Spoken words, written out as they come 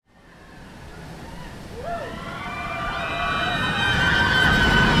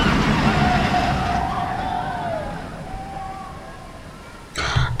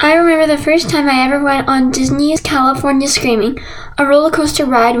remember the first time I ever went on Disney's California Screaming, a roller coaster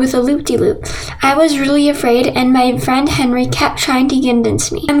ride with a loop-de-loop. I was really afraid, and my friend Henry kept trying to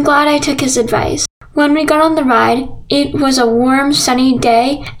convince me. I'm glad I took his advice. When we got on the ride, it was a warm, sunny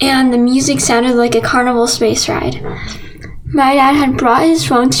day, and the music sounded like a carnival space ride. My dad had brought his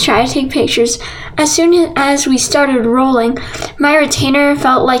phone to try to take pictures. As soon as we started rolling, my retainer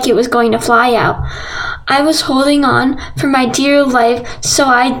felt like it was going to fly out. I was holding on for my dear life so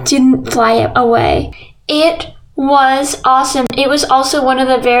I didn't fly away. It was awesome. It was also one of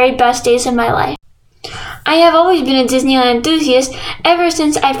the very best days of my life. I have always been a Disneyland enthusiast ever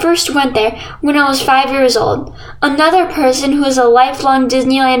since I first went there when I was 5 years old. Another person who is a lifelong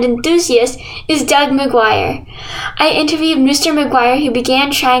Disneyland enthusiast is Doug McGuire. I interviewed Mr. McGuire, who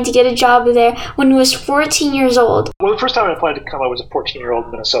began trying to get a job there when he was 14 years old. Well, the first time I applied to come, I was a 14-year-old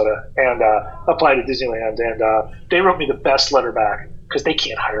in Minnesota and applied to Disneyland, and they wrote me the best letter back because they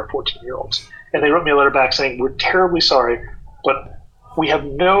can't hire 14-year-olds. And they wrote me a letter back saying, "We're terribly sorry, but we have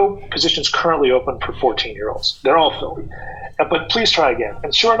no positions currently open for 14-year-olds. They're all filled. But please try again."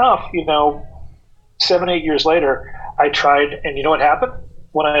 And sure enough, 7, 8 years later, I tried, and you know what happened?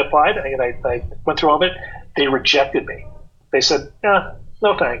 When I applied, and I went through all of it, they rejected me. They said, no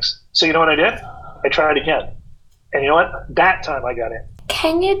thanks. So you know what I did? I tried again. And you know what? That time I got in.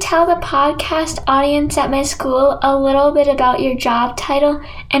 Can you tell the podcast audience at my school a little bit about your job title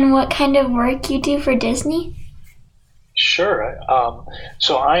and what kind of work you do for Disney? Sure.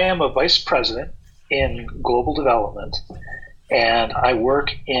 So I am a vice president in global development, and I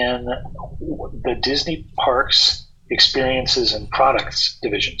work in the Disney Parks Experiences and Products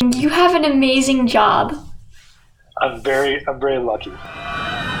division. You have an amazing job. I'm very lucky.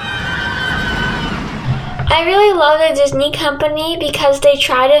 I really love the Disney company because they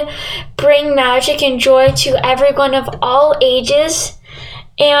try to bring magic and joy to everyone of all ages.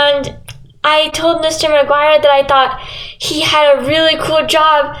 And I told Mr. McGuire that I thought he had a really cool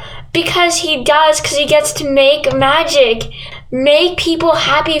job because he does, because he gets to make magic, make people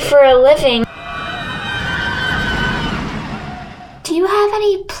happy for a living. Do you have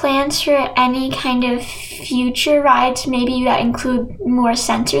any plans for any kind of future rides, maybe that include more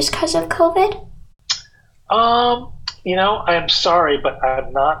sensors because of COVID? I'm sorry, but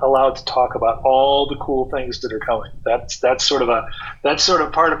I'm not allowed to talk about all the cool things that are coming. That's sort of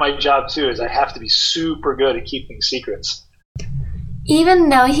part of my job too, is I have to be super good at keeping secrets. Even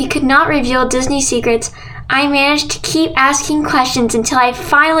though he could not reveal Disney secrets, I managed to keep asking questions until I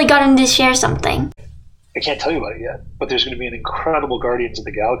finally got him to share something. I can't tell you about it yet, but there's going to be an incredible Guardians of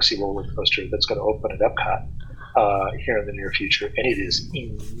the Galaxy roller coaster that's going to open at Epcot here in the near future, and it is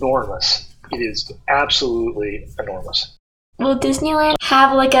enormous. It is absolutely enormous. Will Disneyland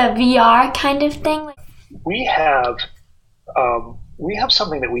have like a VR kind of thing? We have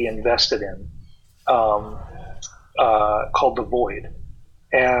something that we invested in called the Void,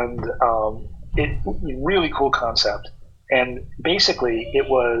 and it really cool concept. And basically, it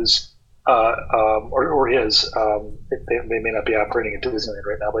was or is they may not be operating at Disneyland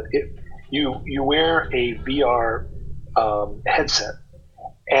right now, but you wear a VR headset,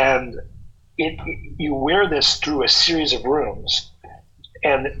 and you wear this through a series of rooms,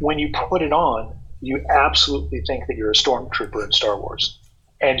 and when you put it on, you absolutely think that you're a stormtrooper in Star Wars,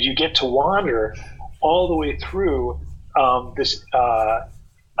 and you get to wander all the way through this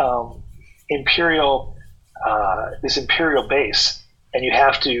imperial base, and you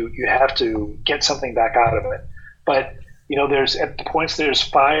have to get something back out of it. But there's at the points there's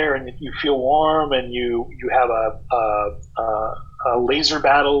fire, and you feel warm, and you have a laser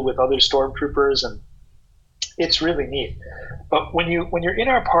battle with other stormtroopers, and it's really neat. But when you're in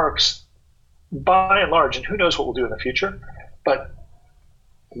our parks, by and large, and who knows what we'll do in the future, but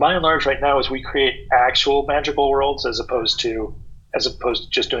by and large right now is we create actual magical worlds as opposed to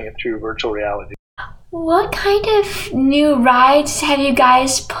just doing it through virtual reality. What kind of new rides have you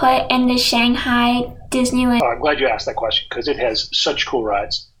guys put in the Shanghai Disneyland? I'm glad you asked that question because it has such cool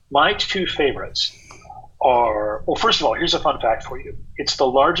rides. My two favorites are, well, first of all, here's a fun fact for you. It's the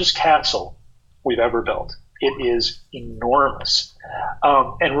largest castle we've ever built. It is enormous.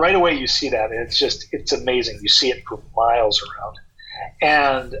 And right away you see that. And it's amazing. You see it for miles around.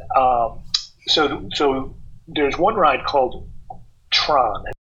 And so there's one ride called Tron.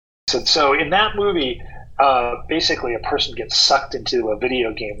 So in that movie, basically a person gets sucked into a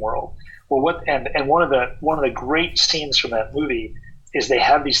video game world. Well, one of the great scenes from that movie is they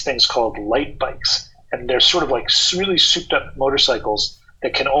have these things called light bikes, and they're sort of like really souped up motorcycles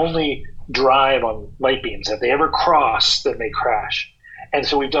that can only drive on light beams. If they ever cross, then they crash. And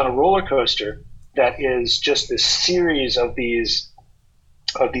so we've done a roller coaster that is just this series of these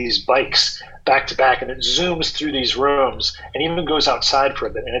of these bikes back to back, and it zooms through these rooms and even goes outside for a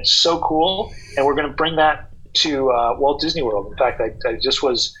bit. And it's so cool. And we're going to bring that to Walt Disney World. In fact, I just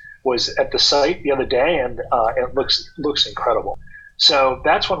was at the site the other day, and it looks incredible. So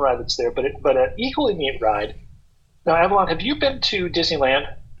that's one ride that's there. But an equally neat ride. Now, Avalon, have you been to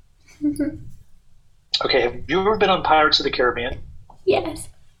Disneyland? Mm-hmm. Okay. Have you ever been on Pirates of the Caribbean? Yes.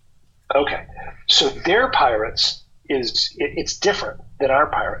 Okay. So their pirates it's different than our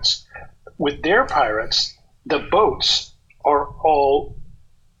pirates. With their pirates, the boats are all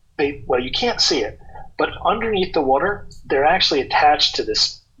you can't see it, but underneath the water, they're actually attached to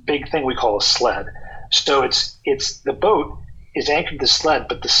this big thing we call a sled. So it's the boat is anchored to the sled,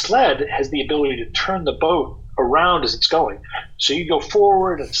 but the sled has the ability to turn the boat around as it's going. So you go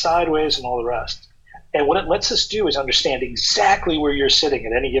forward and sideways and all the rest. And what it lets us do is understand exactly where you're sitting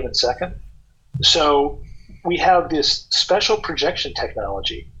at any given second. So we have this special projection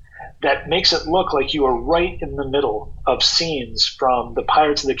technology that makes it look like you are right in the middle of scenes from the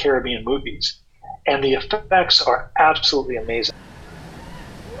Pirates of the Caribbean movies. And the effects are absolutely amazing.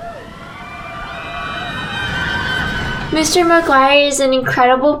 Mr. Maguire is an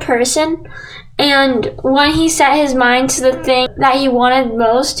incredible person, and when he set his mind to the thing that he wanted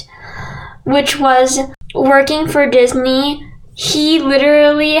most, which was working for Disney, he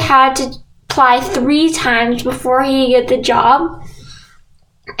literally had to apply 3 times before he could get the job,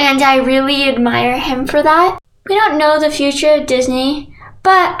 and I really admire him for that. We don't know the future of Disney,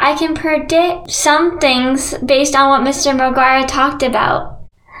 but I can predict some things based on what Mr. Maguire talked about.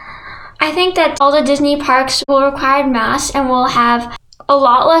 I think that all the Disney parks will require masks and will have a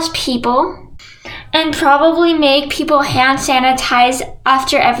lot less people, and probably make people hand sanitize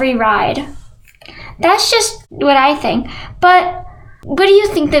after every ride. That's just what I think. But what do you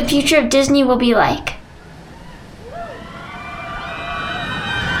think the future of Disney will be like?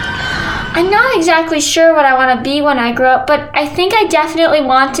 I'm not exactly sure what I want to be when I grow up, but I think I definitely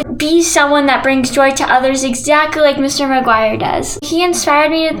want to be someone that brings joy to others exactly like Mr. Maguire does. He inspired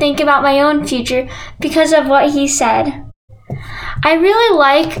me to think about my own future because of what he said. I really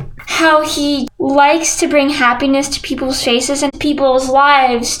like how he likes to bring happiness to people's faces and people's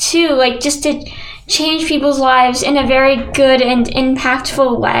lives too, like just to change people's lives in a very good and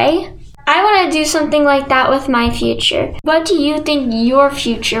impactful way. I want to do something like that with my future. What do you think your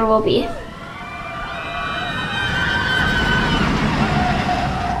future will be?